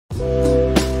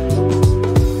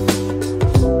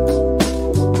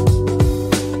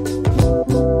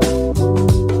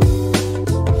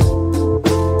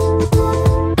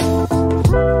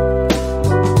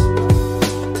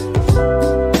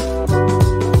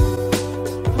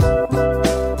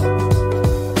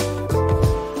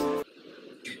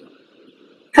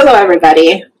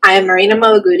everybody. I am Marina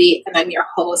Malagudi, and I'm your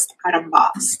host at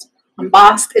UNBOSSED.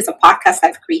 UNBOSSED is a podcast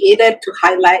I've created to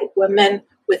highlight women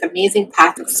with amazing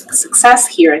paths of success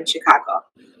here in Chicago.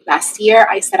 Last year,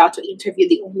 I set out to interview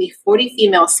the only 40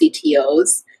 female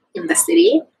CTOs in the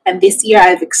city, and this year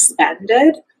I've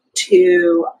expanded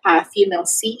to female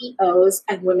CEOs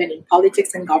and women in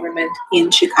politics and government in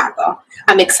Chicago.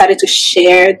 I'm excited to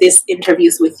share these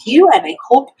interviews with you, and I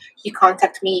hope you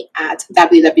contact me at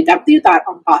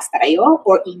www.unbossed.io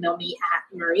or email me at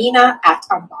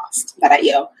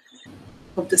marina@unbossed.io.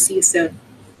 Hope to see you soon.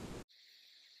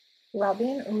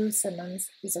 Robin Simmons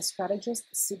is a strategist,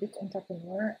 civic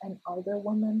entrepreneur, and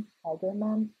alderman of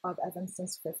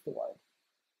Evanston's Fifth Ward.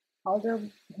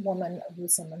 Alderwoman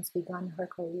Simmons began her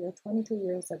career 22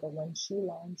 years ago when she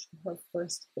launched her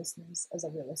first business as a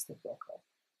real estate broker.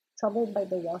 Troubled by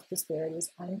the wealth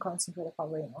disparities and concentrated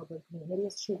poverty in urban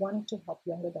communities, she wanted to help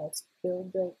young adults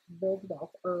build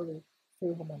wealth early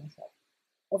through homeownership.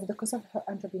 Over the course of her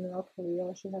entrepreneurial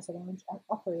career, she has launched and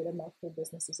operated multiple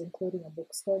businesses, including a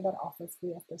bookstore that offers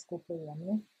free after-school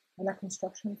programming and a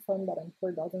construction firm that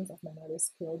employs dozens of minority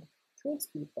skilled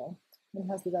tradespeople, and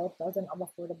has developed dozens of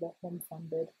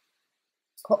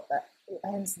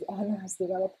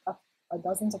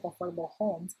affordable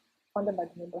homes funded by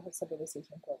the Neighborhood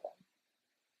Stabilization Program.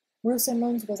 Ruth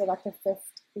Simmons was elected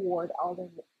Fifth Ward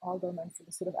Alderman for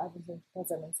the city of Evanston in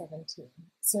 2017.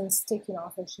 Since taking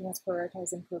office, she has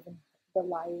prioritized improving the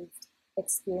lived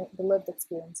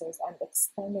experiences and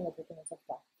expanding opportunities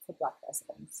for Black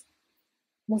residents.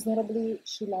 Most notably,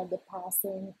 she led the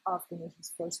passing of the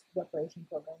nation's first reparation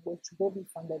program, which will be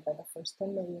funded by the first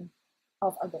 $10 million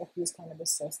of adult-use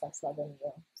cannabis sales tax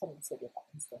revenue from the city of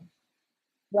Evanston.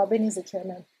 Robin is the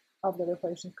chairman of the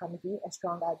Reparations Committee, a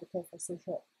strong advocate for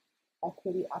social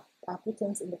equity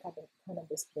applicants in the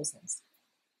cannabis business.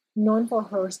 Known for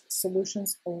her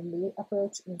solutions-only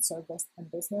approach in service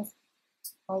and business,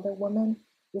 Alderwoman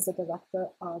is the Director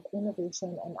of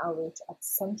Innovation and Outreach at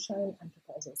Sunshine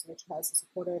Enterprises, which has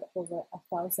supported over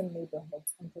 1,000 neighborhood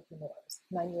entrepreneurs,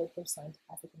 98%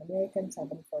 African American,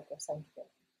 74% women,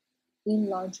 in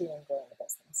launching and growing a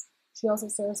business. She also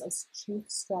serves as Chief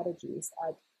Strategist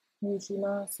at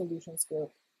Ujima Solutions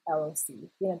Group, LLC,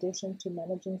 in addition to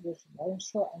managing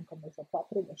residential and commercial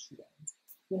property that she owns.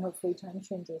 In her free time,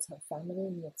 she enjoys her family,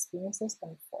 new experiences,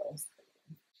 and forest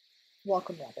trading.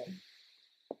 Welcome, Robin.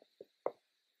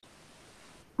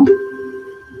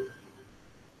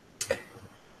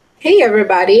 Hey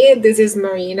everybody, this is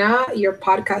Marina, your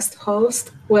podcast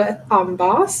host with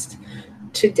UNBOSSED.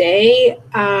 Today,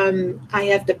 I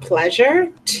have the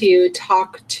pleasure to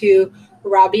talk to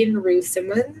Robin Ruth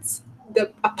Simmons, a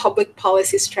public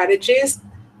policy strategist,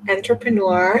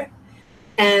 entrepreneur,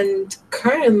 and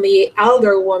currently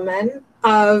alderwoman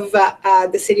of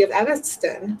the city of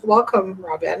Evanston. Welcome,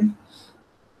 Robin.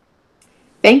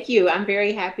 Thank you. I'm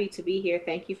very happy to be here.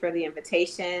 Thank you for the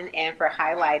invitation and for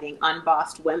highlighting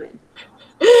unbossed women.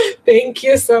 Thank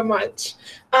you so much.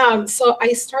 So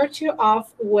I start you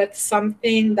off with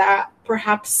something that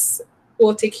perhaps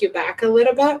will take you back a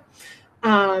little bit.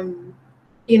 I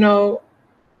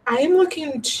am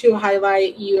looking to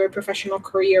highlight your professional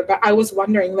career, but I was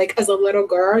wondering, like, as a little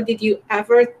girl, did you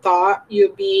ever thought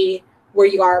you'd be where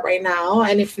you are right now?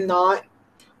 And if not,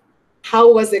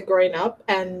 how was it growing up?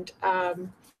 And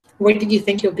where did you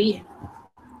think you'll be?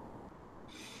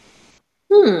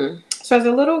 So as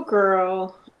a little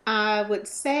girl, I would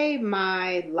say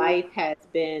my life has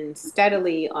been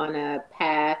steadily on a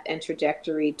path and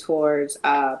trajectory towards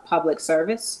public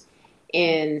service,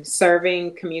 in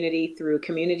serving community through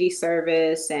community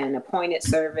service and appointed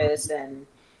service and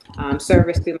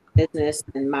service through my business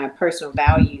and my personal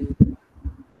value.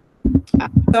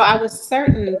 So I was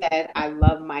certain that I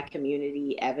love my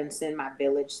community, Evanston, my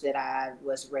village that I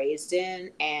was raised in,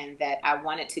 and that I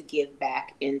wanted to give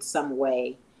back in some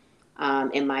way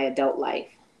in my adult life.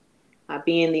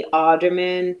 Being the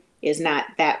alderman is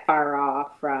not that far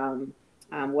off from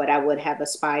what I would have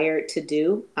aspired to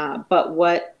do, but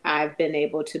what I've been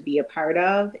able to be a part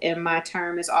of in my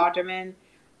term as alderman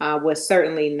was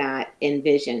certainly not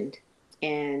envisioned.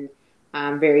 And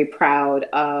I'm very proud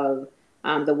of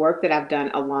the work that I've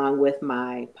done along with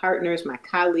my partners, my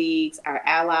colleagues, our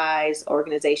allies,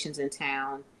 organizations in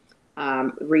town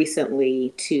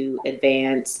recently to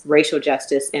advance racial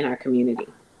justice in our community.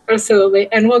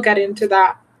 Absolutely. And we'll get into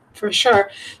that for sure.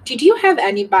 Did you have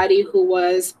anybody who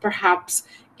was perhaps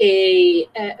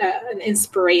an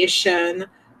inspiration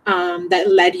that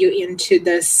led you into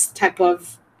this type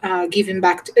of giving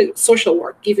back to social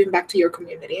work, giving back to your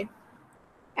community?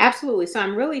 Absolutely. So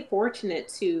I'm really fortunate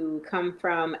to come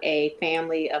from a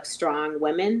family of strong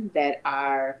women that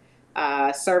are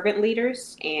servant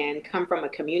leaders and come from a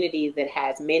community that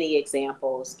has many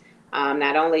examples.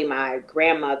 Not only my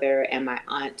grandmother and my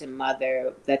aunt and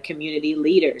mother, the community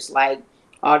leaders like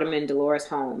Alderman Dolores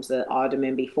Holmes, the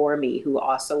alderman before me, who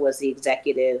also was the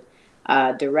executive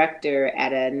director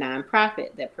at a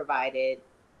nonprofit that provided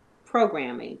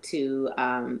programming to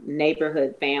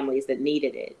neighborhood families that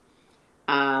needed it.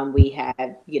 We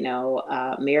had,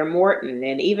 Mayor Morton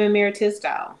and even Mayor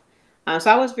Tisdale.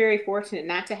 So I was very fortunate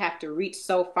not to have to reach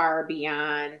so far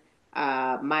beyond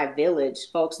my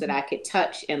village, folks that I could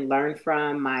touch and learn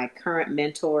from, my current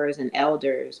mentors and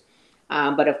elders.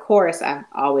 But of course, I've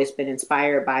always been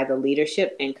inspired by the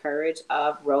leadership and courage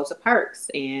of Rosa Parks.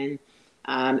 And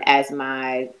as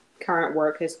my current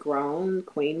work has grown,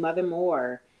 Queen Mother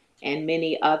Moore and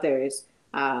many others,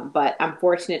 but I'm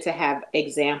fortunate to have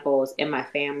examples in my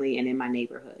family and in my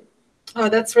neighborhood. Oh,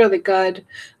 that's really good.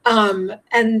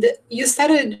 And you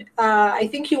studied, I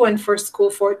think you went for school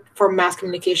for mass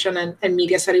communication and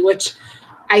media study, which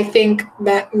I think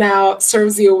that now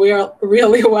serves you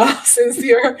really well since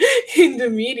you're in the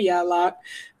media a lot.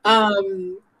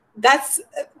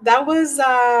 That was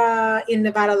in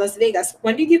Nevada, Las Vegas.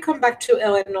 When did you come back to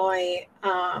Illinois?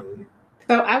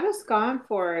 So I was gone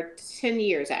for 10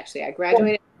 years, actually. I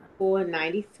graduated school in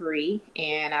 93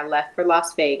 and I left for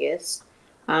Las Vegas,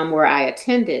 where I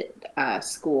attended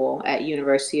school at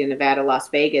University of Nevada, Las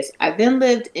Vegas. I then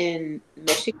lived in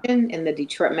Michigan in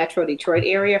the Metro Detroit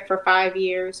area for 5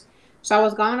 years. So I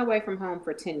was gone away from home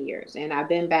for 10 years and I've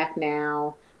been back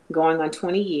now going on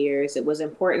 20 years. It was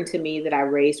important to me that I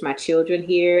raised my children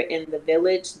here in the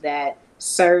village that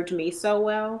served me so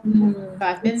well. So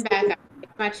I've been back. I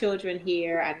raised my children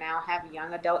here. I now have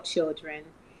young adult children.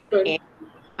 And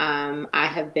I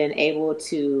have been able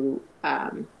to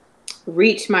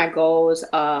reach my goals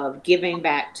of giving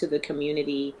back to the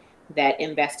community that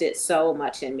invested so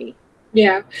much in me.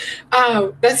 Yeah,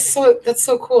 that's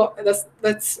so cool.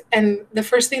 And the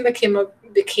first thing that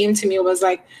came to me was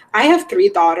like, I have 3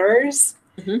 daughters,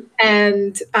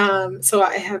 and so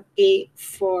I have 8,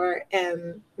 4,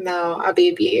 and now a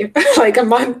baby, like a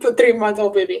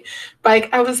 3-month-old baby. But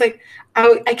like, I was like,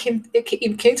 it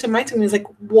came to mind to me. It's like,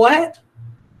 what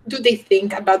do they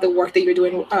think about the work that you're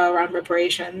doing around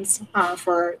reparations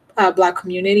for Black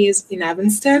communities in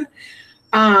Evanston?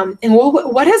 And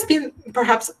what has been,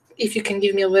 perhaps, if you can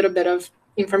give me a little bit of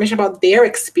information about their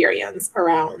experience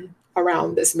around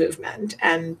this movement,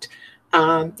 and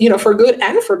for good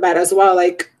and for bad as well.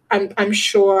 Like I'm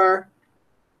sure.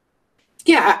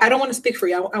 Yeah, I don't want to speak for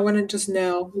you. I want to just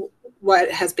know what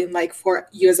it has been like for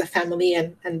you as a family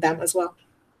and them as well.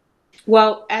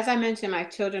 Well, as I mentioned, my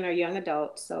children are young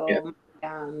adults, so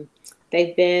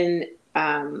they've been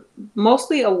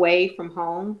mostly away from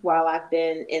home while I've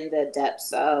been in the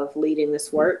depths of leading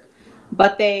this work.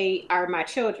 But they are my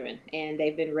children, and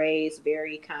they've been raised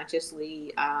very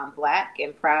consciously Black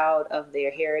and proud of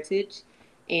their heritage.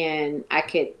 And I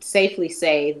could safely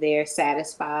say they're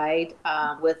satisfied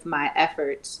with my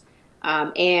efforts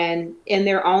and in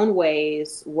their own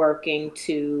ways working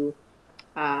to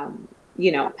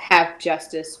have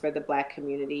justice for the Black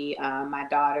community. My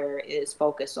daughter is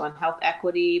focused on health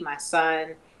equity. My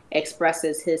son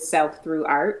expresses his self through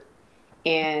art.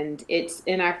 And it's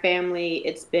in our family,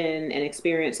 it's been an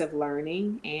experience of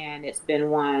learning, and it's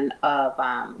been one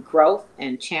of growth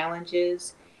and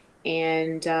challenges.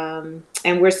 And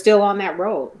we're still on that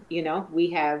road.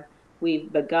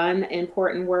 We've begun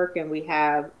important work, and we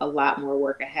have a lot more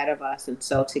work ahead of us. And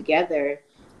so together,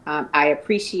 I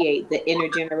appreciate the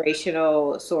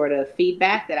intergenerational sort of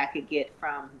feedback that I could get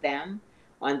from them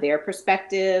on their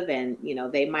perspective. And,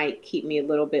 they might keep me a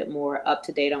little bit more up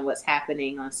to date on what's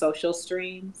happening on social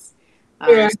streams.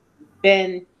 It's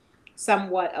been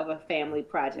somewhat of a family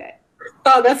project.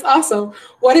 Oh, that's awesome.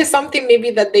 What is something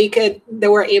maybe that they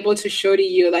were able to show to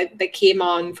you, like that came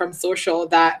on from social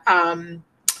that,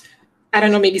 I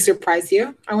don't know, maybe surprised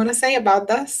you, I want to say, about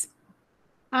this?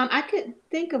 I could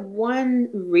think of one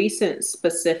recent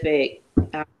specific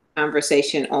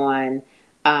conversation on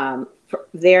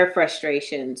their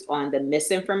frustrations on the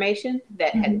misinformation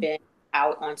that had been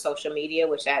out on social media,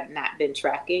 which I had not been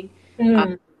tracking.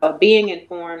 Being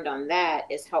informed on that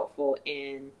is helpful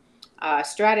in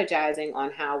strategizing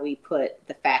on how we put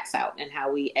the facts out and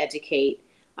how we educate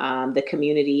the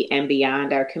community and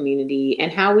beyond our community,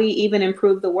 and how we even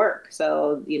improve the work.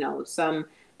 So, some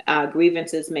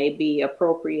grievances may be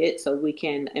appropriate so we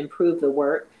can improve the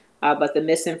work, but the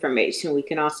misinformation, we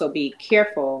can also be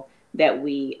careful that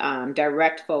we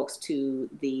direct folks to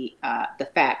the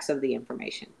facts of the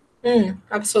information.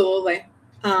 Absolutely.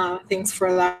 Thanks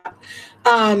for that.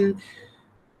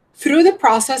 through the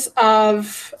process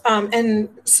of, and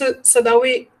so that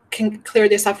we can clear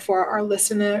this up for our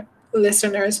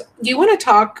listeners, do you want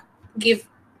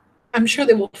to I'm sure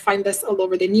they will find this all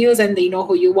over the news and they know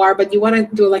who you are, but you want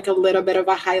to do like a little bit of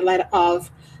a highlight of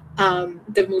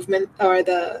the movement or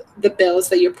the bills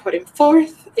that you're putting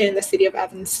forth in the city of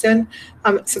Evanston,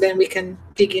 so then we can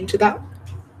dig into that.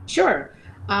 Sure.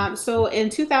 So in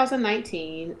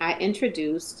 2019, I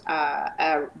introduced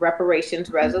a reparations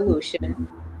resolution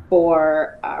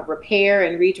for repair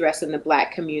and redress in the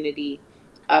Black community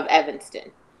of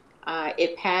Evanston.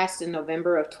 It passed in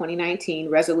November of 2019,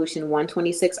 Resolution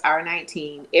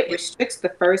 126R19. It restricts the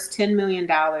first $10 million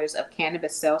of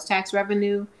cannabis sales tax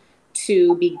revenue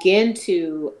to begin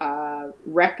to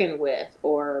reckon with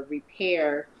or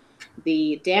repair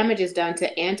the damages done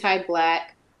to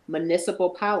anti-Black municipal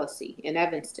policy in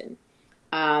Evanston.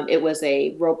 It was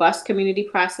a robust community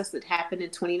process that happened in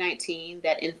 2019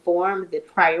 that informed the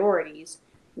priorities,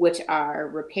 which are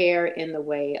repair in the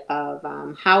way of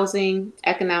housing,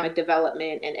 economic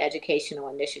development, and educational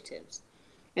initiatives.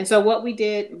 And so what we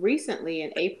did recently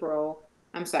in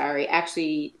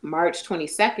March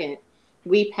 22nd,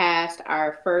 we passed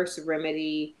our first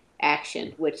remedy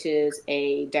action, which is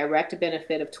a direct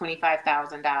benefit of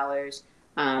 $25,000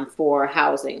 for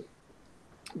housing.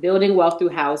 Building wealth through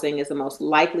housing is the most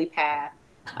likely path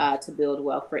to build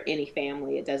wealth for any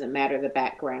family. It doesn't matter the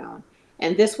background.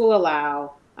 And this will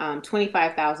allow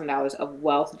 $25,000 of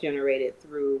wealth generated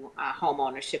through home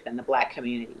ownership in the Black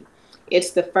community.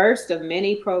 It's the first of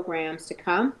many programs to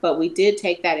come, but we did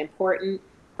take that important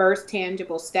first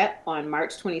tangible step on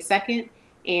March 22nd,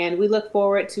 and we look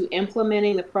forward to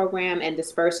implementing the program and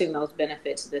dispersing those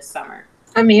benefits this summer.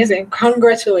 Amazing.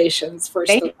 Congratulations,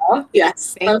 first of all.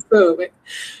 Yes, absolutely.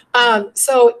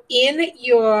 So in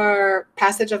your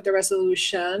passage of the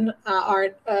resolution,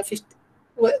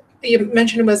 what you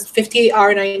mentioned was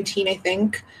 50R19, I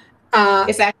think.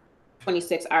 It's actually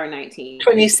 26R19.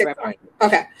 26R.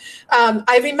 Okay.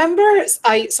 I remember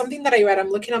something that I read. I'm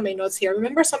looking at my notes here. I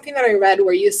remember something that I read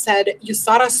where you said you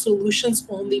sought a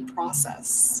solutions-only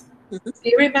process. Mm-hmm. Do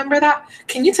you remember that?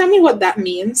 Can you tell me what that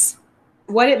means?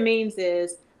 What it means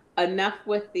is enough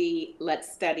with the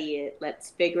let's study it, let's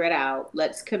figure it out,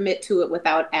 let's commit to it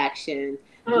without action,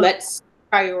 let's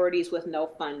priorities with no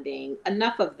funding.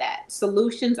 Enough of that.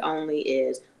 Solutions only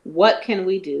is what can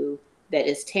we do that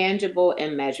is tangible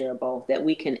and measurable, that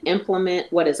we can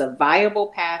implement, what is a viable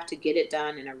path to get it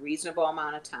done in a reasonable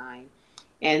amount of time.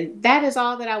 And that is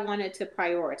all that I wanted to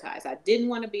prioritize. I didn't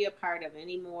want to be a part of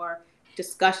any more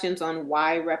discussions on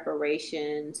why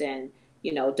reparations and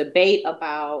debate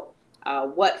about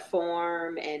what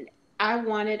form. And I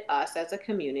wanted us as a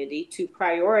community to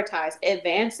prioritize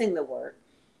advancing the work,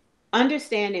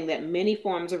 understanding that many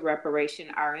forms of reparation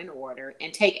are in order,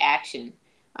 and take action.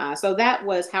 So that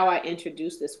was how I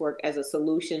introduced this work as a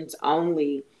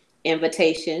solutions-only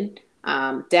invitation.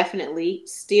 Definitely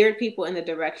steered people in the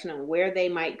direction of where they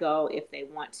might go if they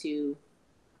want to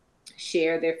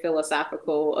share their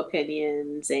philosophical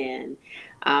opinions and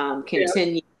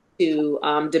continue to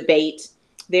debate.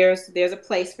 There's a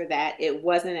place for that. It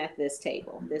wasn't at this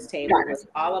table. This table was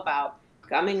all about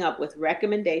coming up with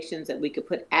recommendations that we could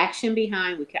put action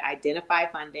behind, we could identify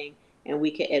funding, and we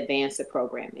could advance the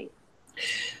programming.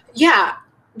 Yeah,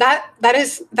 that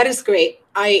is great.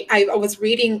 I was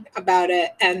reading about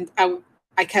it, and I'm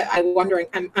wondering.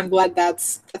 I'm glad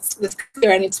that's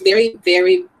clear, and it's very,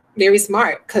 very, very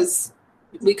smart, because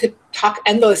we could talk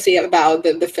endlessly about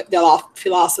the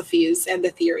philosophies and the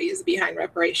theories behind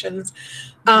reparations.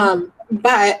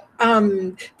 But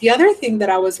the other thing that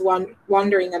I was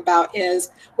wondering about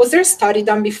is, was there a study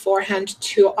done beforehand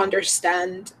to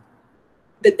understand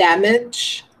the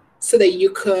damage so that you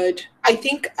could, I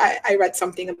think I read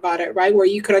something about it, right? Where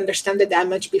you could understand the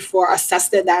damage assess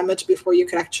the damage before you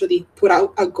could actually put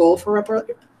out a goal for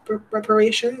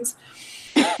reparations?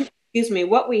 Excuse me,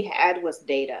 what we had was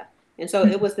data. And so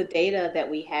it was the data that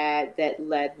we had that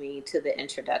led me to the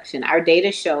introduction. Our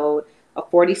data showed a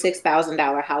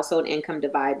 $46,000 household income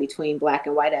divide between Black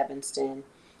and white Evanston,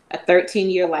 a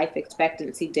 13-year life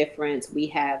expectancy difference. We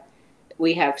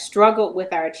have struggled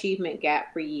with our achievement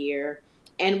gap per year,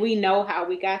 and we know how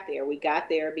we got there. We got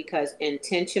there because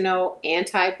intentional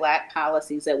anti-Black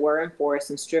policies that were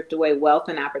enforced and stripped away wealth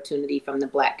and opportunity from the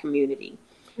Black community.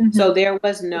 Mm-hmm. So there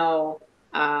was no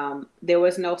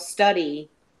study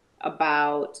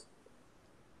about,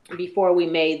 before we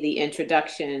made the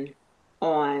introduction,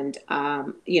 on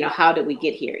how did we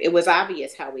get here. It was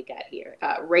obvious how we got here.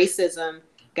 Racism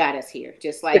got us here,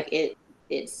 just like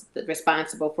it's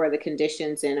responsible for the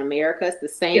conditions in America. It's the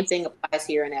same thing applies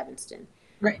here in Evanston.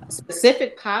 Right. A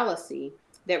specific policy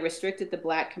that restricted the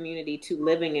Black community to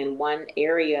living in one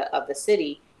area of the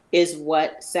city is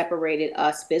what separated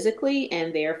us physically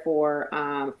and therefore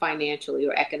financially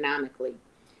or economically.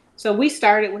 So we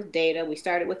started with data, we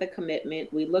started with a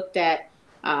commitment, we looked at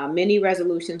many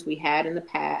resolutions we had in the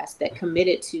past that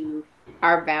committed to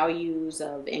our values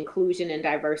of inclusion and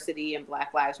diversity and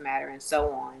Black Lives Matter and so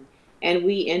on. And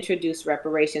we introduced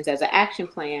reparations as an action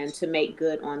plan to make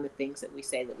good on the things that we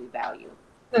say that we value.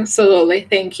 Absolutely.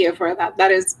 Thank you for that.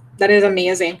 That is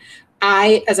amazing.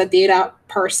 I, as a data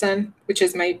person, which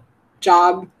is my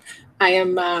job, I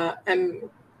am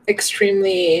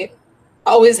extremely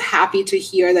always happy to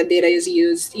hear that data is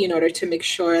used in order to make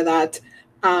sure that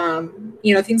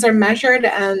things are measured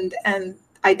and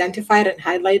identified and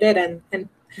highlighted and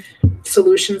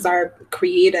solutions are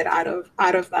created out of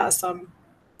that. So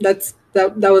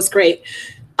that was great.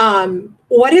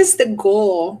 What is the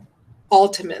goal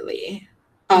ultimately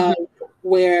of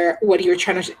what you're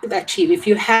trying to achieve? If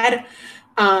you had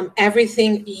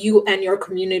everything you and your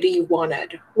community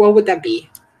wanted, what would that be?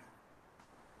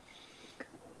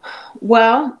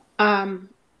 Well,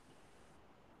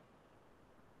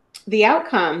 the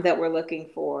outcome that we're looking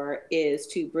for is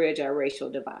to bridge our racial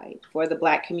divide, for the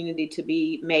Black community to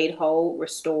be made whole,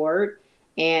 restored,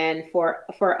 and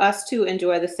for us to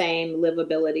enjoy the same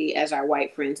livability as our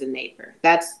white friends and neighbor.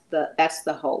 That's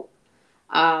the hope.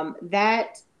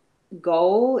 That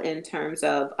goal in terms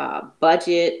of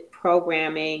budget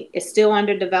programming is still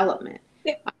under development.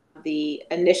 Yeah. The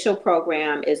initial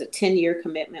program is a 10-year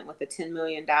commitment with a $10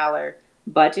 million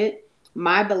budget.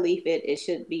 My belief it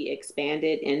should be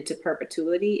expanded into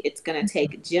perpetuity. It's going to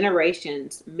take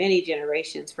generations, many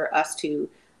generations, for us to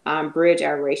bridge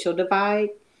our racial divide.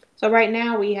 So right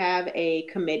now we have a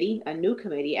committee, a new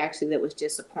committee actually that was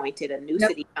just appointed, a new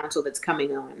city council that's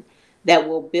coming on that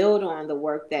will build on the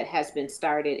work that has been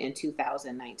started in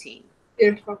 2019.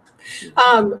 Beautiful.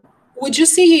 Would you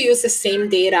say you use the same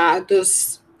data,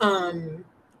 those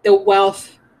the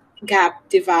wealth gap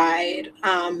divide,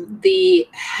 the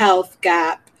health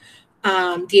gap,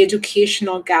 the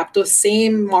educational gap, those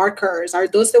same markers, are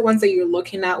those the ones that you're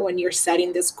looking at when you're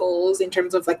setting these goals in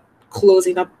terms of like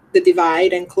closing up the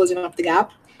divide and closing up the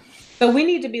gap? So we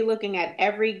need to be looking at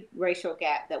every racial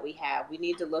gap that we have. We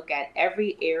need to look at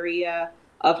every area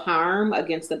of harm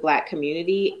against the Black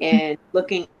community and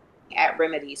looking at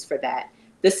remedies for that.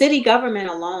 The city government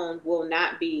alone will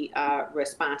not be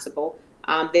responsible.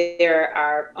 There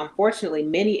are, unfortunately,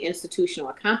 many institutional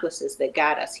accomplices that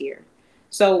got us here.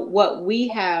 So what we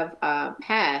have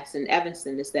passed in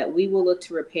Evanston is that we will look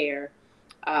to repair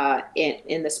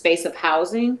in the space of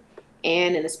housing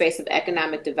and in the space of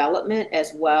economic development,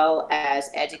 as well as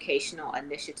educational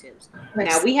initiatives. Nice.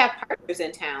 Now, we have partners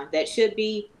in town that should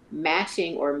be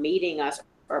matching or meeting us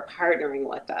or partnering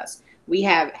with us. We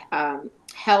have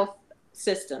healthcare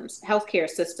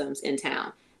systems in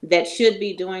town that should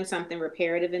be doing something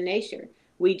reparative in nature.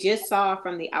 We just saw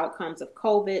from the outcomes of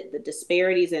COVID, the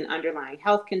disparities in underlying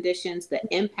health conditions, the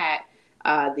impact,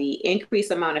 the increased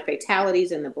amount of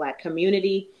fatalities in the Black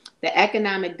community, the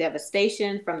economic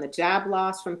devastation from the job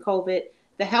loss from COVID.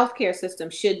 The healthcare system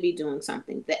should be doing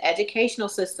something. The educational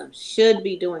system should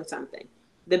be doing something.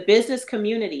 The business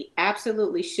community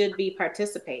absolutely should be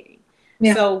participating.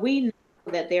 Yeah. So we know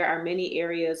that there are many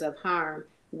areas of harm.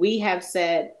 We have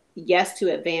said yes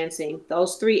to advancing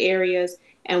those three areas,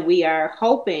 and we are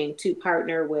hoping to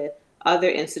partner with other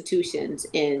institutions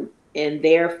in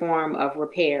their form of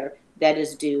repair that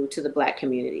is due to the Black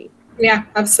community. Yeah,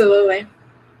 absolutely.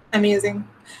 Amazing.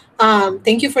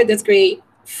 Thank you for this great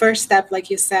first step, like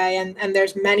you say, and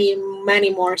there's many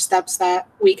more steps that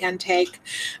we can take.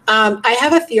 I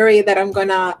have a theory that I'm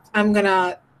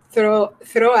gonna throw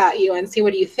at you and see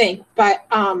what you think. But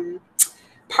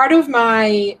part of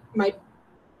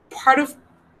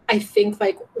I think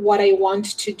like what I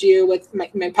want to do with my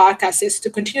podcast is to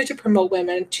continue to promote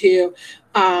women to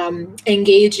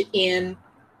engage in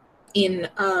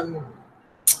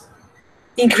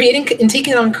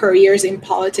taking on careers in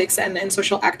politics and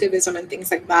social activism and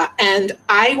things like that. And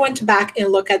I went back and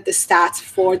looked at the stats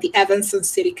for the Evanston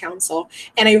City Council,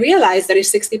 and I realized that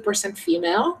it's 60%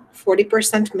 female,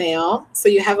 40% male. So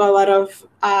you have a lot of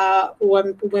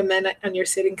women on your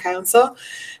city council.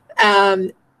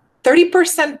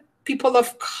 30% people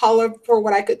of color, for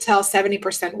what I could tell,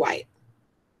 70% white.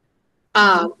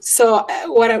 So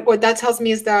what that tells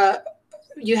me is that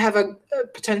you have a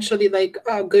potentially like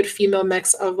a good female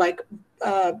mix of like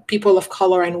people of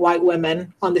color and white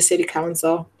women on the city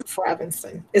council for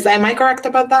Evanston. Am I correct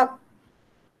about that?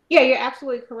 Yeah, you're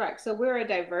absolutely correct. So we're a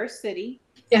diverse city.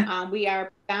 Yeah. We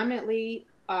are predominantly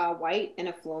white and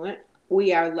affluent.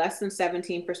 we are less than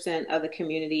 17% of the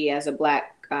community as a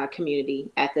Black community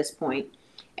at this point.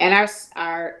 And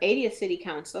our 80th City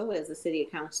Council is the city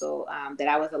council that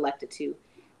I was elected to,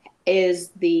 is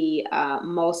the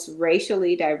most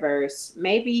racially diverse,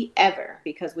 maybe ever,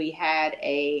 because we had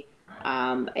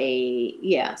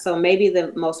so maybe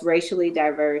the most racially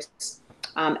diverse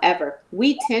ever.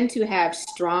 We tend to have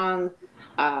strong,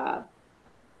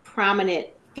 prominent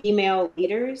female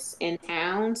leaders in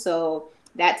town, so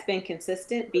that's been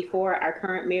consistent. Before our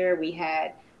current mayor, we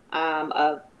had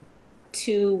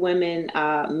 2 women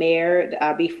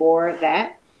mayor before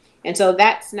that. And so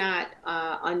that's not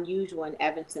unusual in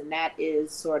Evanston. That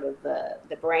is sort of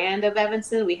the brand of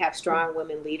Evanston. We have strong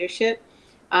women leadership,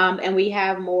 and we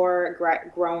have more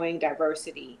growing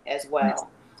diversity as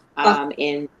well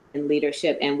in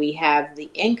leadership. And we have the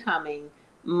incoming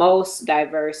most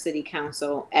diverse city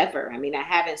council ever. I mean, I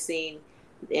haven't seen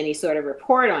any sort of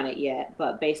report on it yet,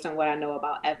 but based on what I know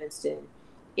about Evanston,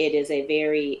 it is a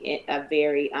very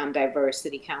diverse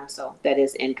city council that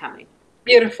is incoming.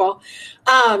 Beautiful.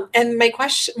 And my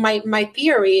question, my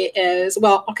theory is,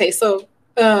 well, okay, so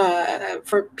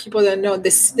for people that know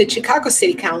this, the Chicago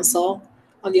City Council,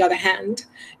 on the other hand,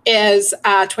 is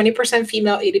 20%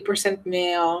 female, 80%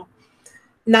 male.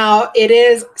 Now it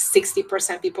is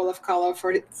 60% people of color,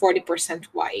 40%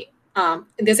 white. And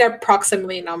these are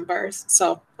approximately numbers,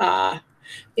 so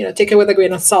take it with a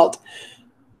grain of salt.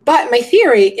 But my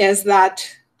theory is that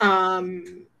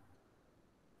the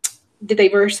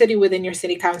diversity within your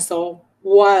city council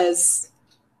was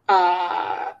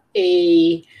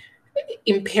a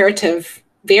imperative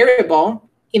variable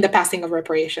in the passing of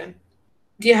reparation.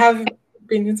 Do you have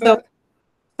opinions on that?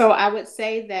 So I would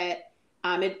say that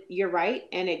you're right,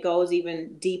 and it goes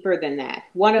even deeper than that.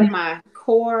 One of my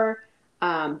core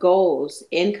goals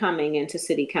in coming into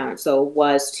city council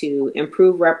was to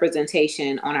improve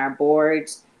representation on our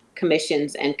boards,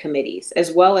 commissions, and committees,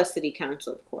 as well as city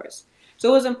council, of course. So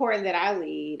it was important that I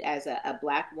lead as a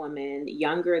Black woman,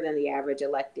 younger than the average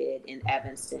elected in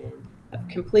Evanston, a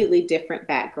completely different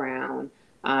background,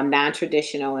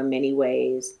 non-traditional in many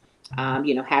ways.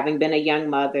 Having been a young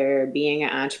mother, being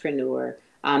an entrepreneur,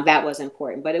 that was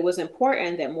important. But it was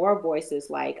important that more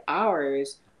voices like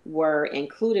ours were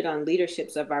included on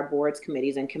leaderships of our boards,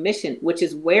 committees, and commission, which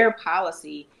is where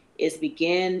policy is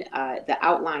the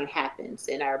outline happens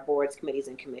in our boards, committees,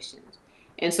 and commissions.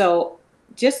 And so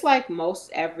just like most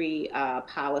every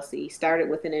policy started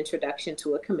with an introduction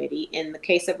to a committee, in the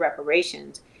case of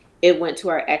reparations, it went to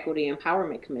our Equity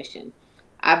Empowerment Commission.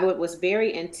 I was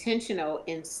very intentional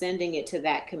in sending it to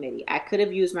that committee. I could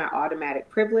have used my automatic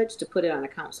privilege to put it on a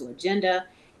council agenda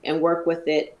and work with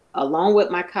it along with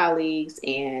my colleagues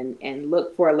and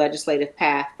look for a legislative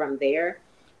path from there.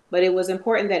 But it was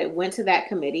important that it went to that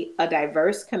committee, a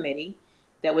diverse committee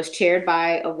that was chaired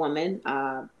by a woman,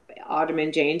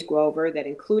 Alderman James Grover, that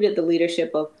included the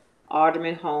leadership of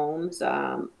Alderman Holmes,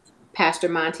 Pastor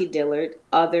Monty Dillard,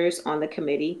 others on the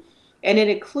committee. And it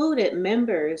included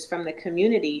members from the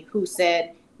community who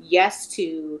said yes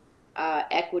to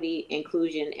equity,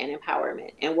 inclusion, and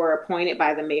empowerment, and were appointed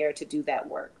by the mayor to do that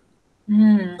work.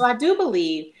 So I do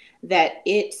believe that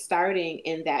it starting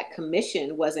in that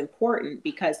commission was important,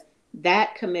 because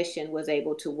that commission was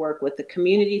able to work with the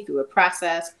community through a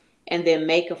process and then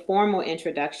make a formal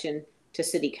introduction to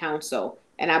city council.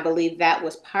 And I believe that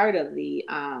was part of the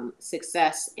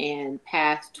success and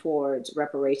path towards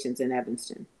reparations in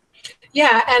Evanston.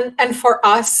 Yeah, and for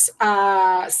us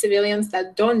civilians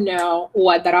that don't know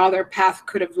what that other path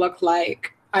could have looked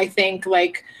like, I think,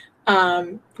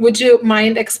 would you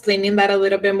mind explaining that a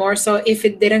little bit more? So if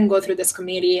it didn't go through this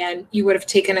committee and you would have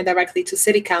taken it directly to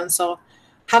city council,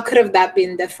 how could have that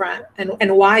been different?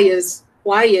 And why is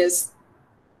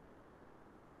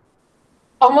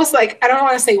almost like, I don't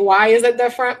want to say why is it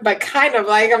different, but kind of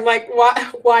like, I'm like,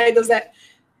 why does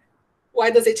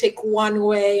it take one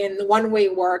way and one way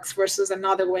works versus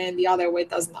another way and the other way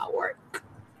does not work?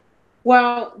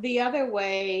 Well, the other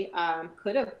way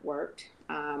could have worked.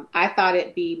 I thought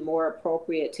it'd be more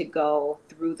appropriate to go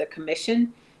through the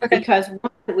commission, because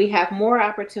we have more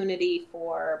opportunity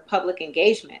for public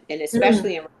engagement, and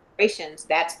especially in reparations,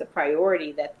 that's the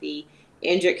priority, that the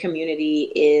injured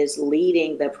community is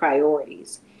leading the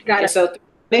priorities. And so through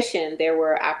the commission, there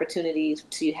were opportunities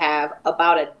to have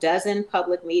about a dozen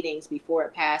public meetings before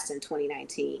it passed in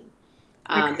 2019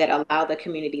 that allowed the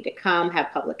community to come,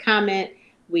 have public comment.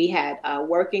 We had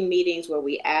working meetings where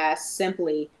we asked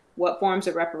simply, what forms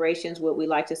of reparations would we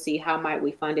like to see? How might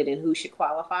we fund it, and who should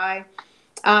qualify?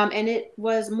 And it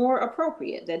was more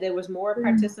appropriate that there was more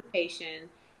participation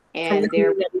and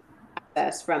there was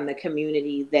process from the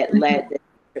community that led the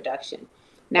introduction.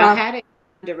 Now, had it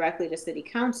gone directly to city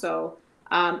council,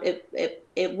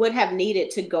 it would have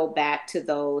needed to go back to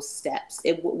those steps.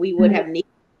 We would have needed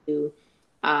to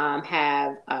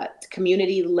have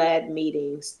community-led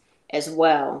meetings as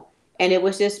well. And it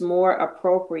was just more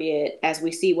appropriate, as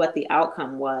we see what the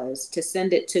outcome was, to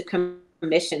send it to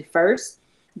commission first,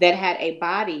 that had a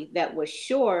body that was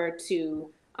sure to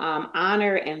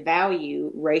honor and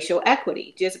value racial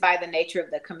equity, just by the nature of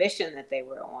the commission that they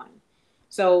were on.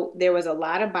 So there was a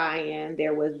lot of buy-in.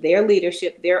 There was their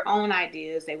leadership, their own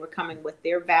ideas. They were coming with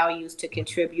their values to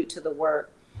contribute to the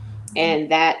work.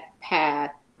 And that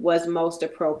path was most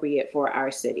appropriate for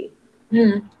our city.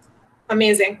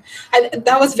 Amazing.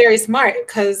 That was very smart,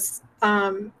 because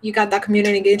you got that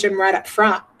community engagement right up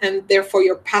front, and therefore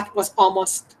your path was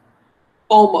almost,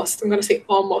 I'm going to say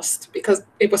almost, because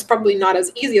it was probably not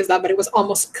as easy as that, but it was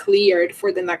almost cleared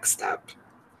for the next step.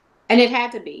 And it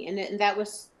had to be. And that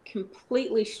was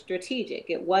completely strategic.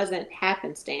 It wasn't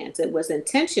happenstance. It was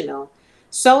intentional,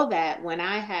 so that when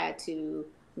I had to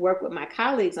work with my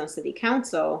colleagues on city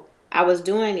council, I was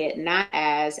doing it not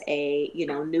as a,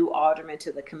 new alderman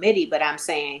to the committee, but I'm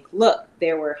saying, look,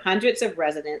 there were hundreds of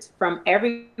residents from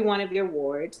every one of your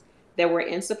wards that were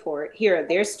in support. Here are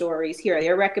their stories. Here are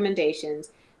their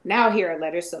recommendations. Now here are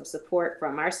letters of support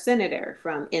from our senator,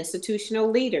 from institutional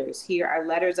leaders. Here are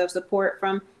letters of support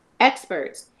from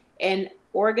experts and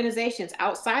organizations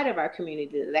outside of our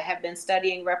community that have been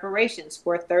studying reparations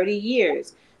for 30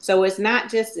 years. So it's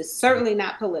certainly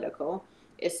not political.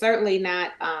 It's certainly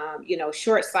not,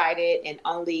 short-sighted and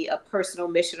only a personal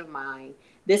mission of mine.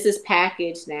 This is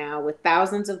packaged now with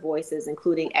thousands of voices,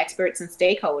 including experts and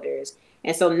stakeholders.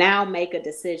 And so now make a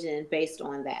decision based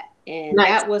on that. And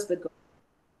that was the goal.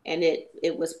 And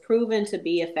it was proven to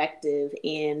be effective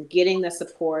in getting the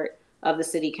support of the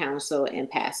city council and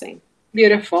passing.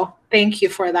 Beautiful. Thank you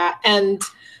for that. And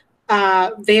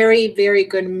very, very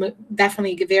good,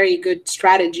 definitely very good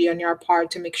strategy on your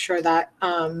part to make sure that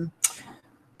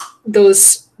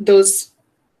those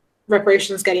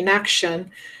reparations get in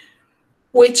action,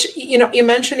 which, you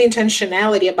mentioned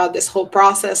intentionality about this whole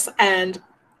process. And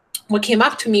what came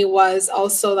up to me was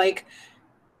also like,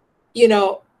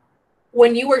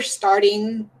 when you were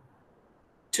starting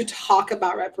to talk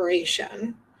about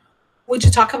reparation, would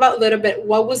you talk about a little bit,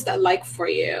 what was that like for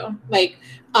you? Like,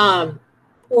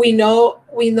 we know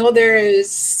there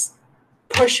is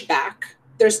pushback.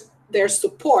 There's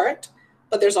support,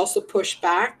 but there's also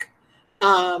pushback.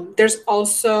 There's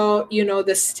also,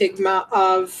 the stigma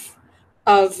of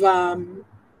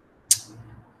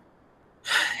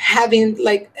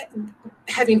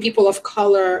having people of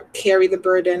color carry the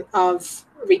burden of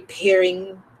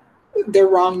repairing their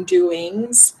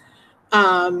wrongdoings.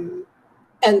 And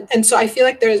so I feel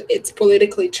like it's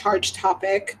politically charged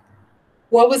topic.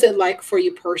 What was it like for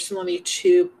you personally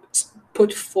to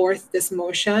put forth this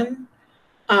motion?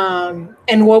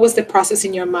 And what was the process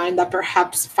in your mind that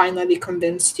perhaps finally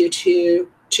convinced you to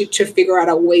figure out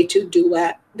a way to do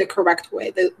it the correct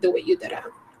way, the way you did it?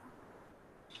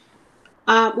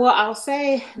 Well, I'll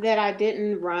say that I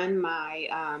didn't run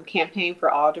my campaign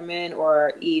for alderman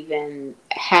or even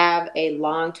have a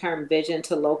long-term vision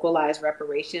to localize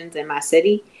reparations in my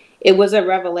city. It was a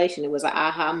revelation. It was an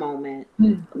aha moment,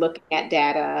 looking at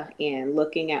data and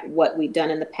looking at what we'd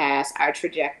done in the past, our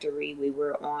trajectory. We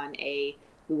were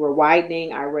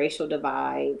widening our racial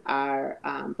divide. Our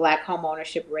Black home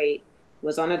ownership rate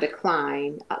was on a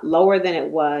decline, lower than it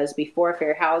was before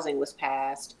fair housing was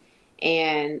passed.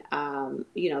 And,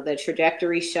 the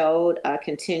trajectory showed a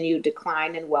continued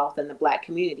decline in wealth in the Black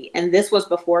community. And this was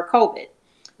before COVID.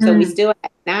 So we still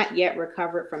had not yet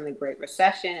recovered from the Great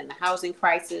Recession and the housing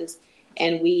crisis.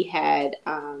 And we had,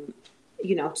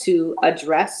 to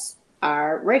address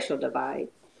our racial divide.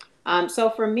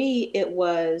 So for me, it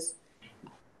was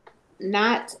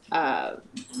not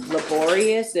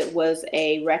laborious. It was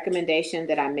a recommendation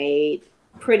that I made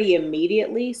pretty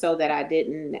immediately, so that I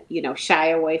didn't, shy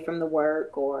away from the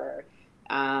work or,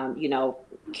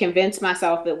 convince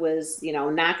myself it was,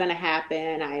 not going to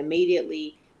happen. I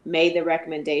immediately made the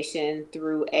recommendation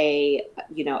through a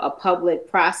public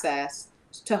process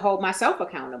to hold myself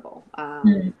accountable.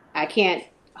 I can't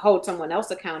hold someone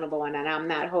else accountable, and I'm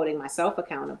not holding myself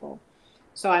accountable.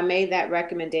 So I made that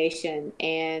recommendation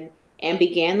and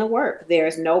began the work.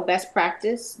 There's no best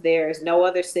practice. There's no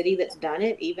other city that's done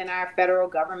it. Even our federal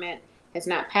government has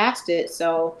not passed it.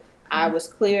 So I was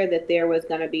clear that there was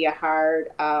going to be a hard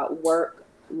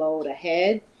workload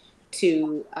ahead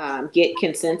to get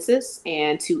consensus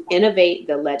and to innovate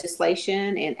the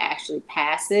legislation and actually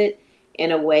pass it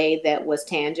in a way that was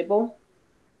tangible.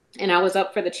 And I was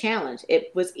up for the challenge.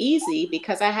 It was easy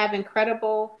because I have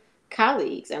incredible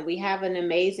colleagues, and we have an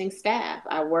amazing staff.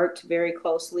 I worked very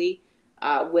closely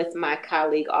with my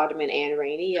colleague, Alderman Ann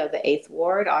Rainey of the 8th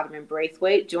Ward. Alderman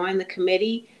Braithwaite joined the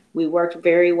committee. We worked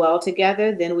very well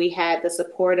together. Then we had the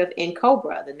support of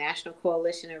NCOBRA, the National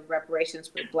Coalition of Reparations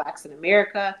for Blacks in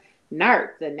America,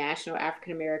 NARC, the National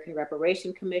African American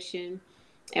Reparation Commission,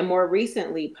 and more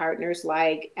recently, partners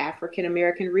like African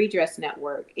American Redress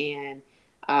Network and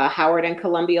Howard and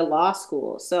Columbia Law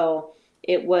School. So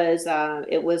it was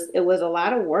a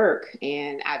lot of work,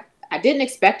 and I didn't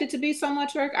expect it to be so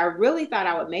much work. I really thought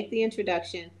I would make the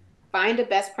introduction, find a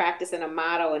best practice and a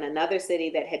model in another city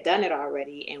that had done it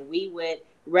already, and we would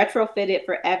retrofit it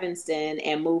for Evanston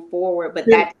and move forward, but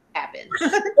that didn't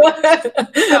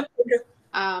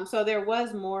happen. So there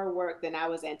was more work than I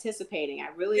was anticipating. I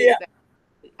really expected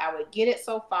I would get it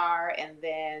so far, and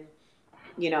then,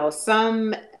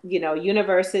 some,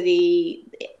 university,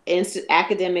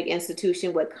 academic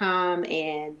institution would come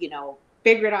and,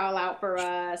 figure it all out for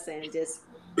us and just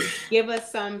give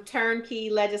us some turnkey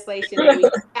legislation and we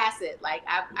could pass it. Like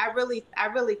I really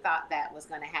thought that was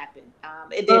going to happen.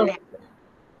 It didn't happen.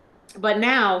 But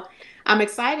now I'm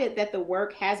excited that the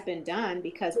work has been done,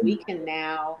 because we can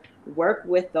now work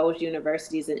with those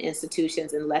universities and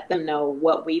institutions and let them know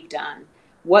what we've done.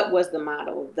 What was the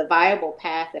model? The viable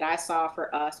path that I saw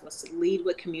for us was to lead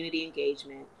with community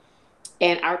engagement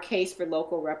and our case for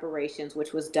local reparations,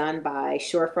 which was done by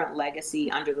Shorefront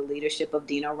Legacy under the leadership of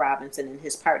Dino Robinson and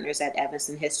his partners at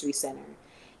Evanston History Center.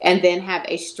 And then have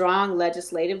a strong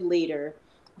legislative leader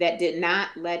that did not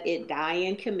let it die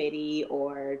in committee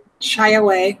or shy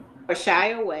away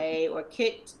or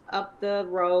kicked up the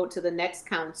road to the next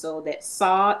council, that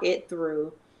saw it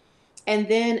through. And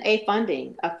then a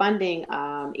funding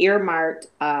earmarked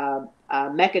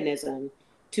mechanism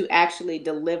to actually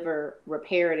deliver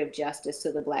reparative justice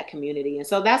to the Black community. And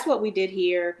so that's what we did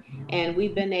here. And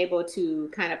we've been able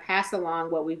to kind of pass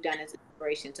along what we've done as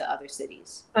inspiration to other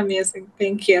cities. Amazing.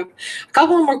 Thank you. A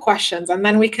couple more questions, and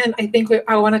then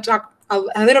I want to talk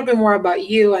a little bit more about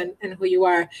you and who you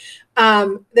are.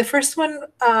 The first one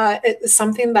is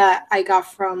something that I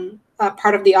got from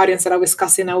part of the audience that I was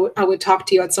discussing. I would talk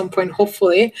to you at some point,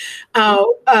 hopefully.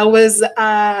 What was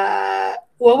a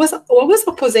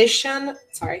position?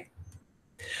 Sorry.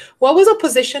 What was a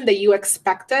position that you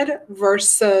expected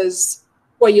versus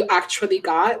what you actually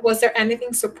got? Was there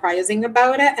anything surprising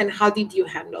about it, and how did you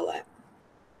handle it?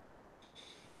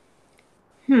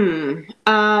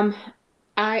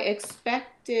 I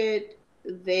expected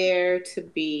there to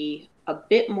be a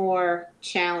bit more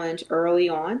challenge early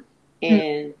on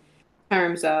in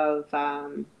terms of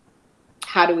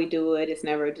how do we do it? It's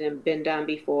never been done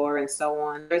before, and so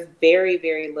on. There's very,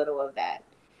 very little of that.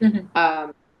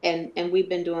 And we've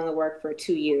been doing the work for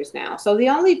 2 years now. So the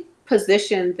only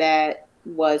position that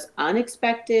was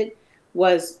unexpected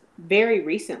was very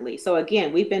recently. So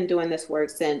again, we've been doing this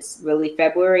work since really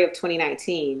February of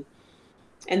 2019.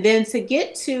 And then to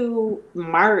get to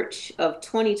March of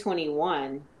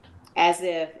 2021, as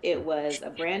if it was a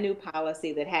brand new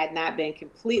policy that had not been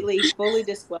completely, fully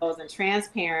disclosed and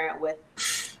transparent, with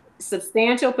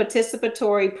substantial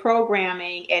participatory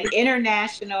programming and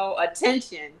international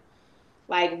attention.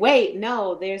 Like, wait,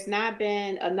 no, there's not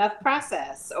been enough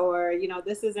process, or,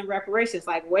 this isn't reparations.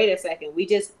 Like, wait a second, we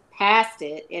just passed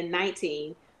it in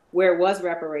 19 where it was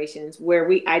reparations, where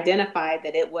we identified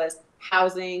that it was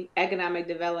housing, economic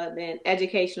development,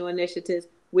 educational initiatives.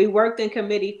 We worked in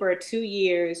committee for 2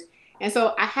 years. And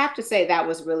so I have to say that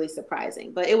was really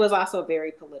surprising, but it was also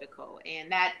very political,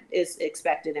 and that is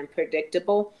expected and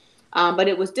predictable. But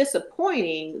it was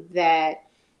disappointing that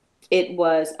it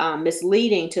was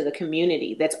misleading to the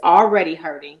community that's already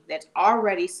hurting, that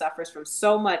already suffers from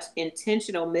so much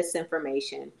intentional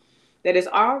misinformation, that is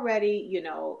already,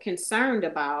 concerned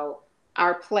about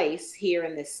our place here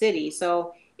in the city.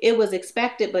 So it was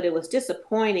expected, but it was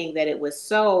disappointing that it was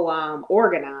so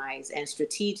organized and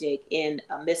strategic in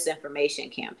a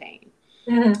misinformation campaign.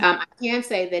 I can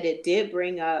say that it did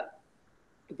bring up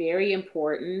very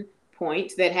important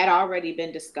points that had already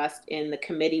been discussed in the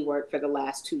committee work for the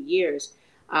last 2 years.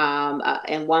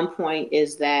 And one point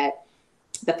is that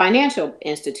the financial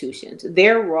institutions,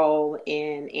 their role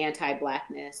in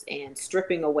anti-Blackness and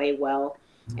stripping away wealth,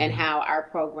 and how our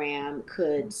program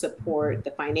could support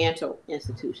the financial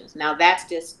institutions. Now, that's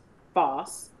just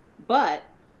false, but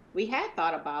we had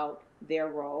thought about their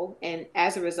role. And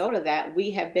as a result of that,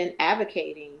 we have been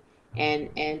advocating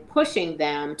and pushing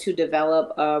them to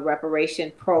develop a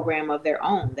reparation program of their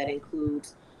own that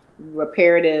includes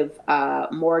reparative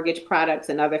mortgage products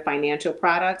and other financial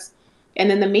products.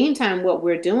 And in the meantime, what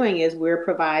we're doing is we're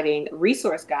providing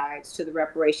resource guides to the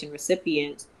reparation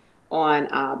recipients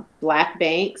on Black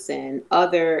banks and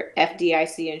other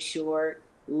FDIC insured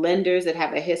lenders that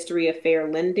have a history of fair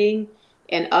lending,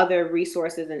 and other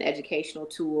resources and educational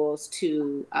tools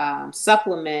to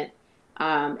supplement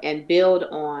and build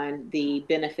on the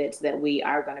benefits that we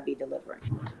are going to be delivering.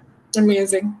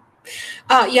 Amazing.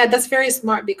 Yeah, that's very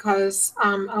smart, because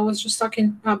I was just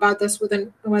talking about this with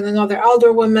another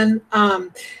Alderwoman.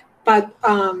 But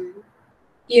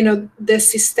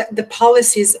the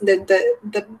policies,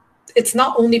 it's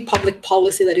not only public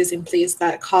policy that is in place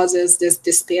that causes this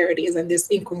disparities and this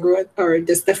incongruent or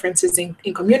this differences in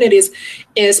communities,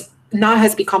 is now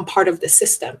has become part of the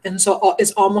system. And so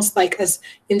it's almost like as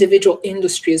individual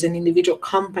industries and individual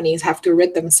companies have to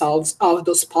rid themselves of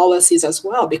those policies as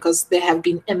well, because they have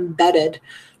been embedded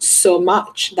so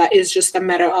much that it's just a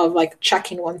matter of like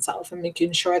checking oneself and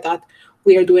making sure that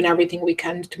we are doing everything we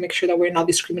can to make sure that we're not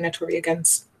discriminatory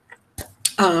against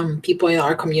people in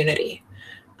our community.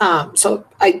 So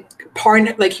I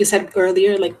partner, like you said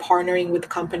earlier, like partnering with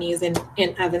companies in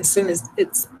Evanston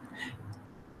it's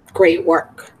great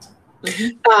work.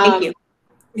 Thank you.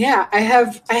 Yeah, I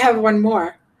have one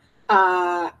more.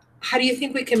 How do you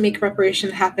think we can make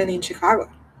reparation happen in Chicago?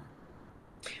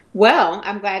 Well,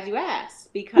 I'm glad you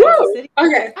asked, because the city,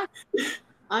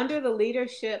 under the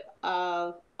leadership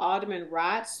of Alderman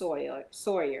Rod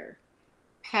Sawyer,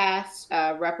 passed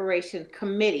a reparation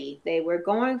committee. They were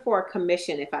going for a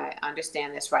commission, if I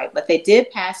understand this right, but they did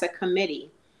pass a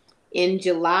committee in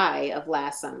July of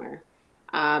last summer.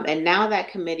 And now that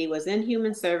committee was in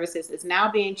Human Services, is now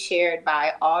being chaired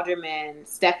by Alderman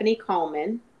Stephanie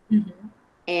Coleman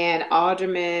and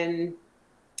Alderman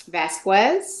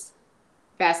Vasquez.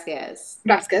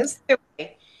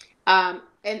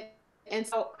 And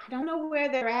so I don't know where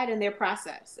they're at in their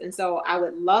process. And so I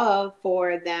would love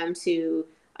for them to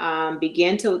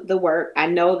begin the work. I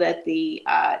know that the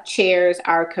chairs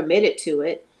are committed to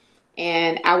it.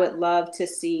 And I would love to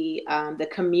see the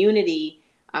community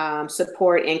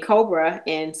support in COBRA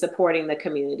in supporting the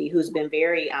community, who's been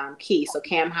very key. So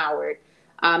Cam Howard.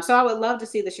 So I would love to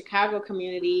see the Chicago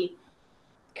community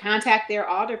contact their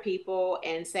alder people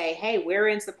and say, hey, we're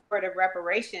in support of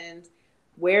reparations.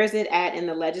 Where is it at in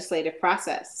the legislative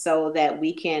process, so that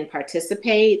we can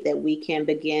participate, that we can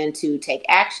begin to take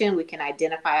action, we can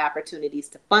identify opportunities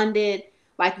to fund it.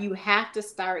 Like, you have to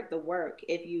start the work.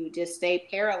 If you just stay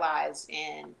paralyzed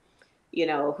in,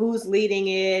 who's leading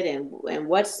it and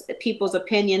what's people's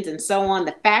opinions and so on,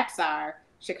 the facts are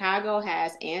Chicago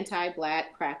has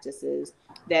anti-Black practices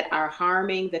that are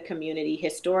harming the community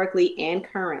historically and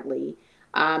currently.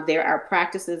 There are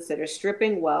practices that are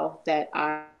stripping wealth, that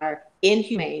are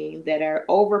inhumane, that are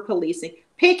over-policing.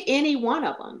 Pick any one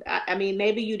of them. I mean,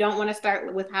 maybe you don't want to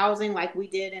start with housing like we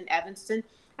did in Evanston.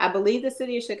 I believe the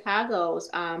city of Chicago's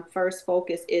first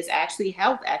focus is actually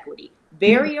health equity.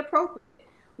 Very appropriate.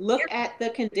 Look at the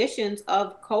conditions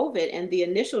of COVID and the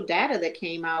initial data that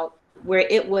came out, where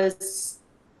it was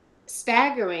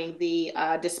staggering, the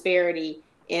disparity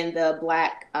in the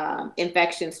Black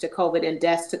infections to COVID and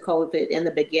deaths to COVID in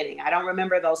the beginning. I don't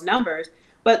remember those numbers,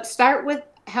 but start with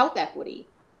health equity.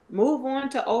 Move on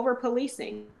to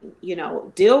over-policing,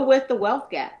 deal with the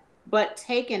wealth gap, but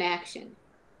take an action.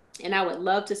 And I would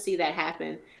love to see that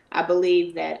happen. I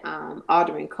believe that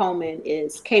Alderman Coleman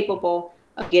is capable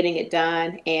of getting it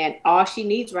done. And all she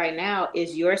needs right now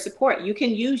is your support. You can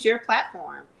use your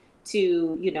platform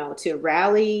to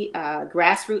rally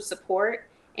grassroots support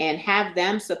and have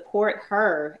them support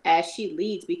her as she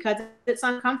leads, because it's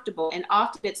uncomfortable and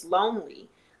often it's lonely.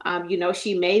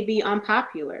 She may be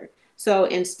unpopular. So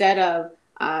instead of,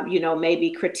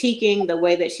 maybe critiquing the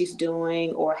way that she's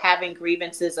doing or having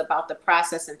grievances about the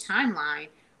process and timeline,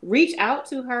 reach out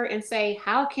to her and say,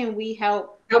 how can we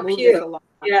help move this along?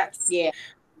 Yes. Yeah.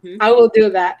 I will do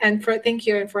that. And thank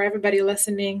you. And for everybody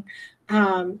listening,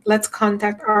 let's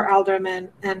contact our alderman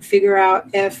and figure out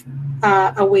if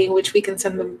a way in which we can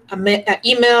send them an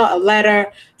email, a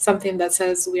letter, something that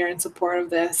says we are in support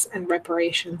of this and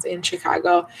reparations in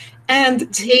Chicago,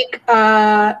 and take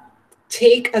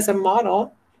as a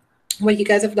model what you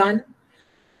guys have done.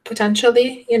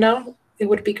 Potentially, it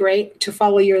would be great to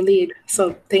follow your lead.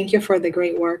 So thank you for the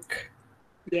great work.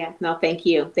 Yeah, no, thank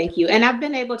you. And I've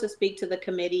been able to speak to the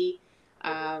committee.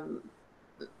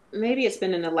 Maybe it's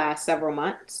been in the last several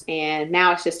months, and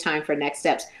now it's just time for next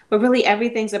steps. But really,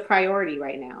 everything's a priority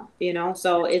right now,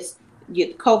 so it's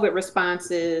COVID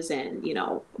responses and,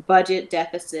 budget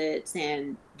deficits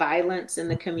and violence in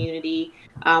the community,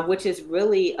 which is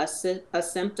really a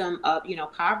symptom of,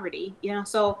 poverty,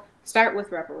 so start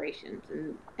with reparations.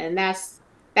 And that's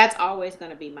always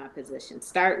going to be my position.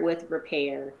 Start with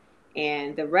repair.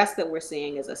 And the rest that we're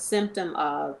seeing is a symptom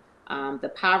of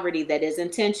the poverty that is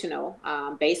intentional,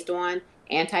 based on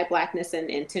anti-Blackness and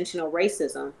intentional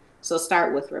racism. So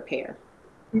start with repair.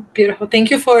 Beautiful.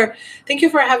 Thank you for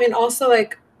having also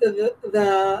like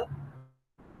the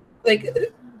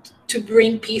like to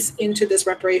bring peace into this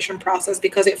reparation process,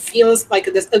 because it feels like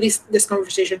this, at least this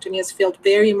conversation to me has felt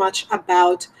very much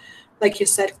about, like you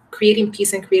said, creating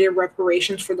peace and creating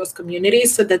reparations for those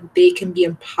communities so that they can be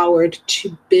empowered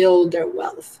to build their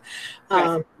wealth.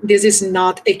 Right. This is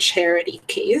not a charity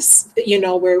case,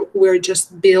 where we're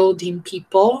just building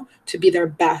people to be their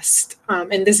best.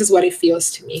 And this is what it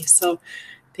feels to me. So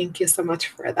thank you so much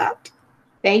for that.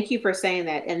 Thank you for saying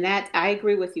that. And that I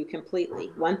agree with you completely.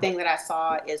 One thing that I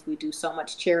saw is we do so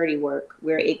much charity work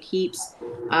where it keeps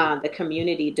the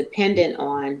community dependent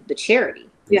on the charity.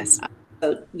 Yes.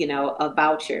 So, a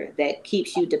voucher that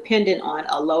keeps you dependent on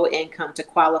a low income to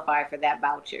qualify for that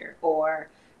voucher, or,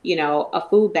 a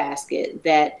food basket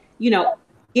that,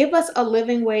 give us a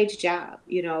living wage job,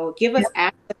 give us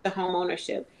access to home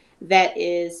ownership that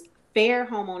is fair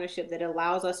home ownership that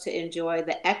allows us to enjoy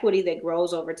the equity that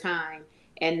grows over time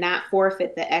and not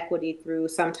forfeit the equity through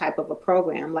some type of a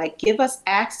program. Like, give us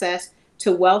access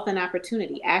to wealth and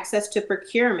opportunity, access to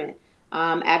procurement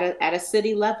at a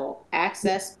city level,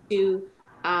 access to,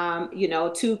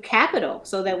 to capital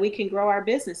so that we can grow our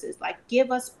businesses. Like,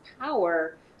 give us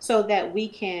power so that we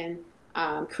can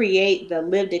create the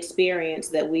lived experience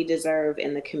that we deserve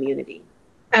in the community.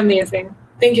 Amazing.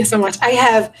 Thank you so much. I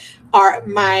have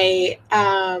my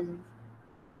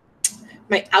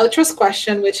outros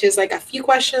question, which is like a few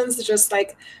questions, just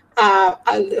like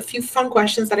a few fun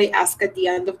questions that I ask at the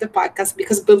end of the podcast,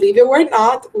 because believe it or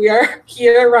not, we are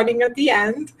here running at the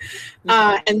end.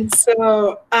 And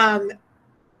so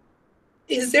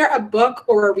is there a book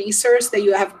or a resource that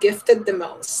you have gifted the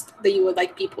most that you would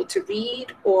like people to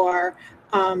read or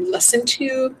listen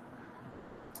to?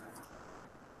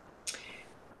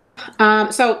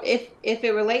 So if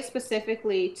it relates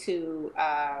specifically to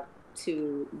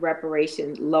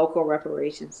reparations, local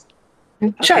reparations.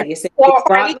 Sure. Okay,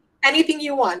 or anything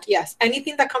you want. Yes.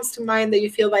 Anything that comes to mind that you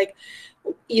feel like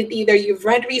either you've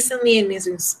read recently and has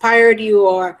inspired you,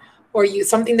 or you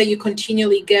something that you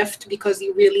continually gift because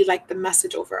you really like the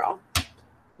message overall.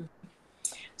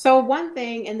 So one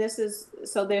thing, and this is,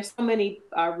 so there's so many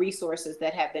resources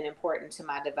that have been important to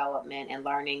my development and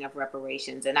learning of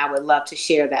reparations, and I would love to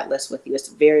share that list with you. It's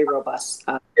a very robust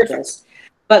list.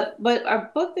 But a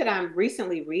book that I'm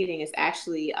recently reading is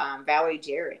actually Valerie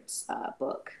Jarrett's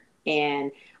book,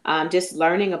 and just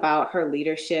learning about her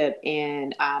leadership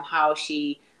and how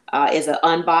she is an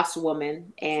unbossed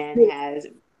woman and has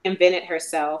invented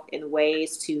herself in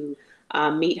ways to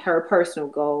meet her personal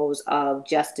goals of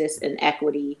justice and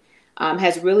equity,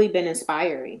 has really been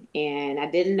inspiring. And I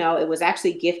didn't know it was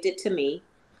actually gifted to me.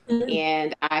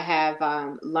 And I have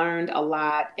learned a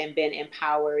lot and been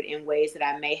empowered in ways that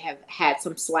I may have had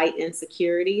some slight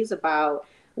insecurities about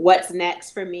what's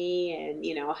next for me, and,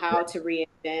 how to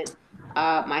reinvent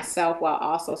myself while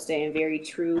also staying very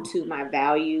true to my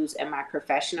values and my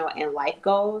professional and life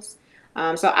goals.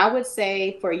 So I would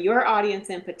say for your audience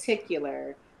in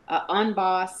particular,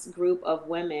 unbossed group of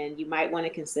women, you might want to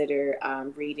consider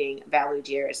reading Valerie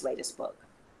Jarrett's latest book.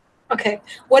 Okay.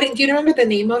 Do you remember the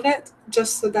name of it?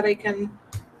 Just so that I can.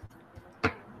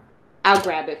 I'll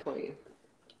grab it for you.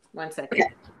 1 second. Okay.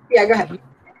 Yeah, go ahead.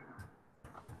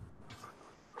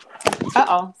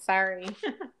 Uh-oh, sorry.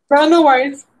 No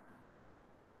worries.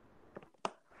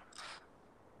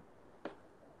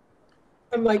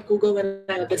 I'm like Googling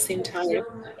at the same time.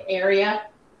 Area.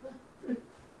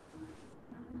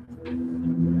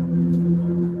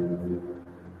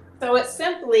 So it's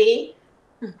simply,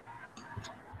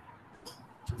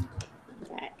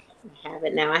 I have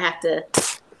it now. I have to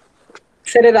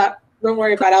set it up. Don't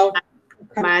worry about it.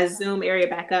 My Zoom area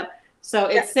back up. So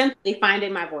it's simply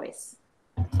Finding My Voice.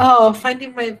 Oh,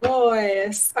 Finding My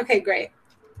Voice. Okay, great.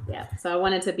 Yeah. So I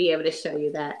wanted to be able to show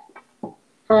you that.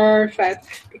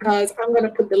 Perfect. Because I'm going to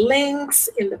put the links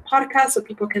in the podcast so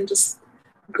people can just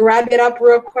grab it up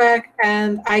real quick.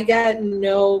 And I get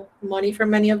no money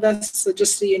from any of this. So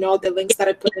just so you know, the links that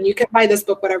I put in, you can buy this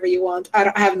book whatever you want.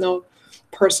 I have no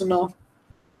personal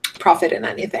profit in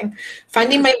anything.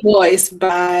 Finding My Voice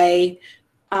by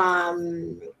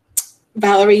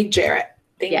Valerie Jarrett.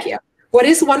 Thank you. What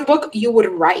is one book you would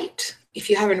write if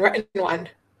you haven't written one?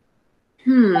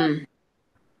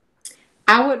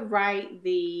 I would write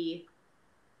the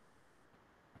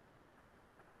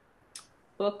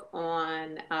book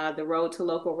on the road to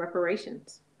local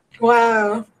reparations.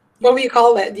 Wow. What would you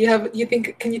call it?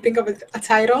 Can you think of a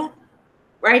title?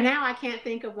 Right now, I can't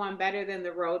think of one better than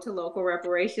the road to local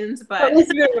reparations, but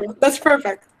that's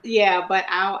perfect. Yeah, but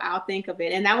I'll think of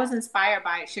it. And that was inspired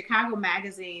by Chicago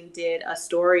Magazine did a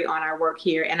story on our work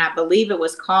here, and I believe it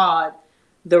was called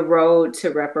The Road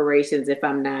to Reparations, if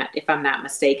I'm not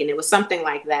mistaken. It was something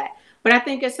like that. But I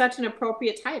think it's such an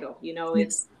appropriate title. You know,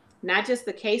 it's not just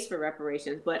the case for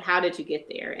reparations, but how did you get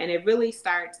there? And it really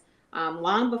starts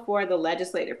long before the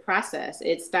legislative process.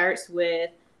 It starts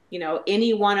with, you know,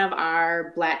 any one of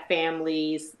our Black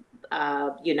families,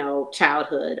 you know,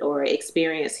 childhood or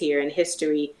experience here in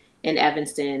history in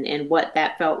Evanston, and what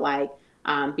that felt like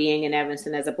being in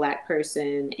Evanston as a Black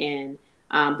person, and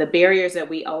the barriers that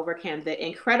we overcame, the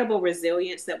incredible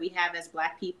resilience that we have as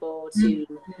Black people to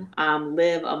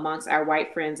live amongst our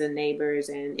white friends and neighbors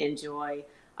and enjoy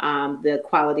the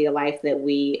quality of life that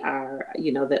we are,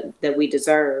 you know, that we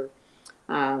deserve.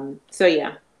 So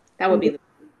yeah, that would be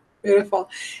beautiful.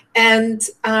 And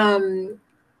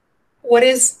what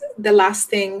is the last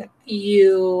thing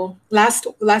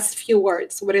last few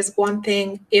words? What is one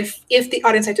thing, if the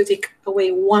audience had to take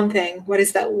away one thing, what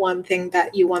is that one thing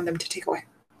that you want them to take away?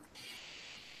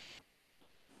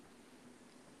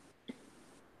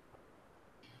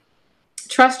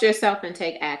 Trust yourself and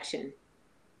take action.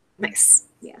 Nice.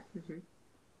 Yeah. Mm-hmm.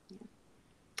 Yeah.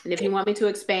 And if you want me to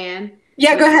expand.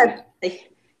 Yeah, go ahead.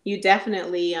 You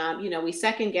definitely, you know, we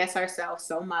second guess ourselves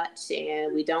so much,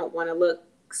 and we don't want to look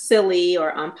silly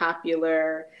or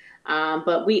unpopular,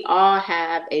 but we all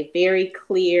have a very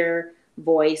clear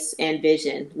voice and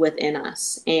vision within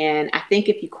us. And I think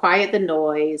if you quiet the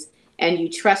noise and you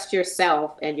trust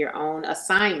yourself and your own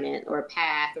assignment or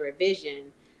path or a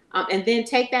vision, and then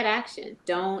take that action.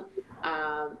 Don't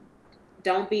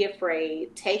be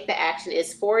afraid. Take the action.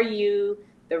 It's for you.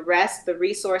 The rest, the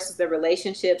resources, the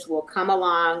relationships will come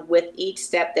along with each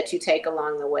step that you take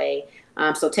along the way.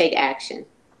 So take action.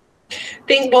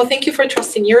 Thank you for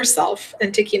trusting yourself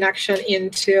and taking action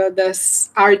into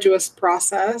this arduous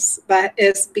process that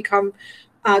has become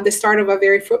the start of a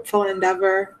very fruitful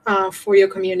endeavor for your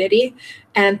community.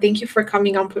 And thank you for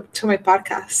coming on to my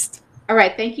podcast. All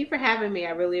right. Thank you for having me. I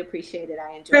really appreciate it.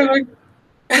 I enjoyed it.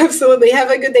 Absolutely. Have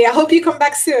a good day. I hope you come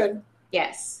back soon.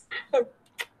 Yes.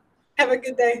 Have a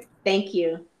good day. Thank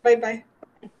you. Bye-bye.